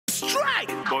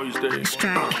Strike! Boys Day.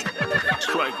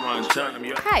 Strike man, tell them,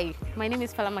 yeah. Hi, my name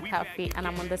is Fela Makafui and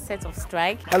I'm on the set of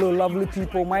Stryke. Hello lovely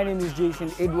people, my name is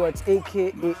Jason Edwards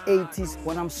aka 80s.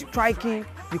 When I'm striking,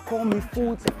 you call me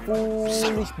foolish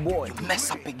boy.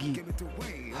 Mess up again.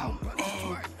 Oh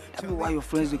man, tell me why your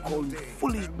friends they call you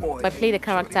foolish boy. I play the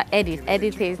character Edith.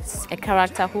 Edith is a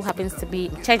character who happens to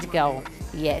be a church girl.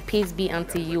 Yeah, peace be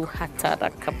unto you. What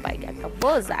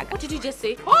did you just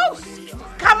say? Oh,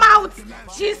 come out!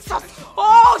 Jesus!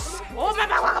 Oh, oh my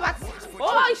God!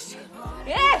 Oh,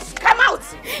 yes, come out!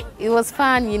 It was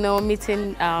fun, you know,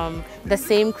 meeting the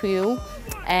same crew,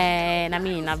 and I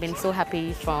mean, I've been so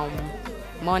happy from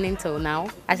morning till now.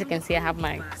 As you can see, I have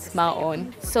my smile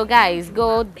on. So guys,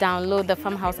 go download the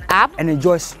Farmhouse app and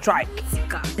enjoy Stryke.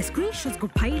 The screenshots go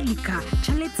pilika.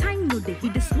 Chale time no they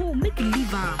hit the snow make it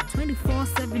live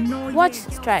 24/7 no. Watch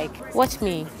Stryke. Watch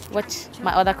me. Watch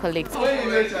my other colleagues.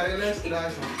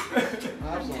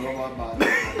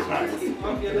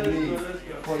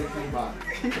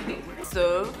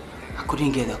 So I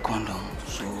couldn't get a condom,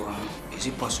 so is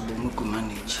it possible we could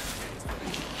manage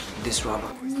this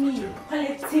rubber? me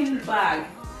collecting bag.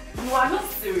 You are not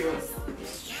serious.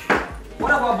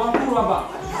 What about bamboo rubber?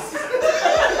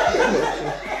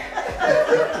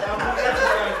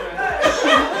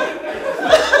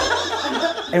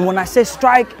 And when I say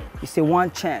strike, you say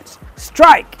one chance.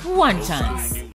 Strike! One chance.